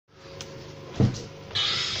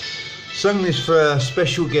Sung this for a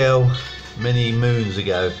special girl many moons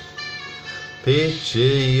ago. Picture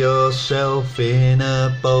yourself in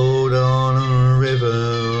a boat on a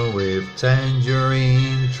river with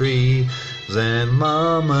tangerine trees and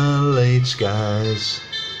marmalade skies.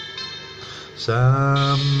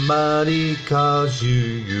 Somebody calls you,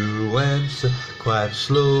 you answer quite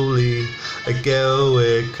slowly. A girl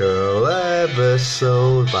with curl ever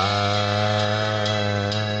so by.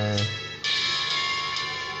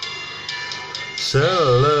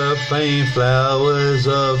 Cellophane flowers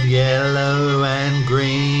of yellow and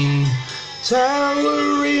green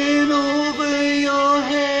towering over your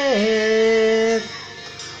head.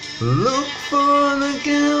 Look for the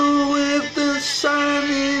girl with the sun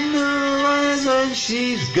in her eyes and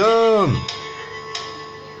she's gone.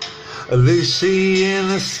 Lucy in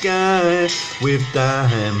the sky with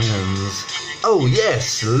diamonds. Oh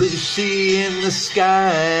yes, Lucy in the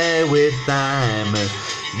sky with diamonds.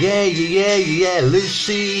 Yeah, yeah, yeah, yeah,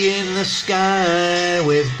 Lucy in the sky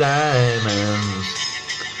with diamonds.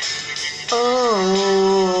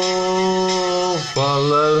 Oh,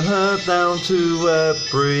 follow her down to a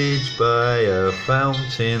bridge by a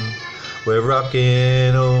fountain where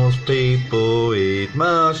rockin' old people eat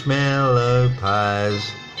marshmallow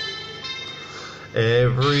pies.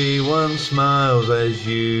 Everyone smiles as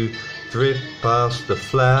you drift past the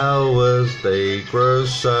flowers, they grow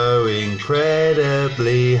so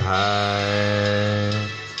incredibly high.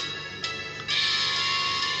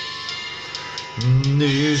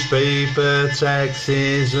 Newspaper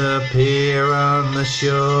taxis appear on the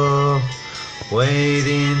shore,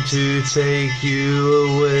 waiting to take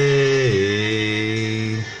you away.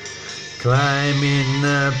 Climb in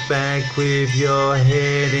the back with your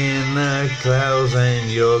head in the clouds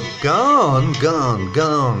and you're gone, gone,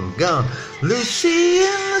 gone, gone. Lucy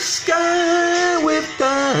in the sky with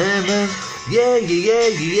diamonds. Yeah, yeah, yeah,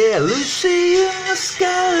 yeah. Lucy in the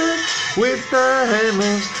sky with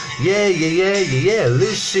diamonds. Yeah, yeah, yeah, yeah, yeah.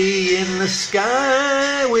 Lucy in the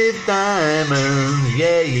sky with diamonds.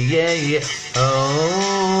 Yeah, yeah, yeah, yeah.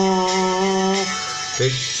 Oh.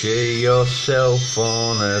 Picture yourself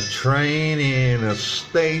on a train in a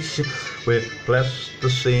station with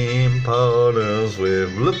plasticine potters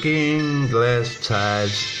with looking glass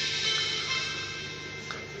ties.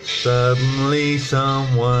 Suddenly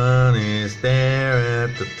someone is there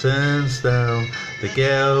at the turnstile, the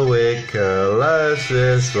girl with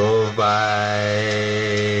colossus of eyes.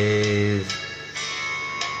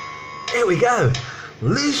 Here we go.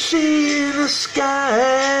 Lucy in the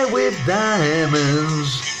sky with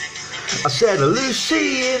diamonds. I said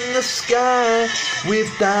Lucy in the sky with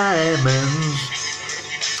diamonds.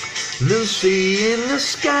 Lucy in the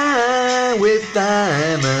sky with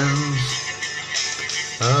diamonds.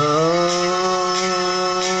 Oh,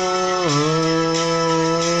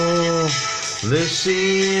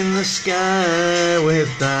 Lucy in the sky with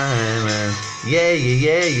diamonds. Yeah, yeah,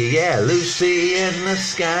 yeah, yeah, yeah, Lucy in the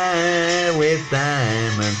sky with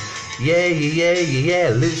diamonds. Yeah, yeah, yeah, yeah, yeah,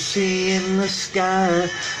 Lucy in the sky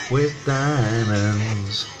with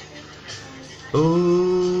diamonds. Ooh.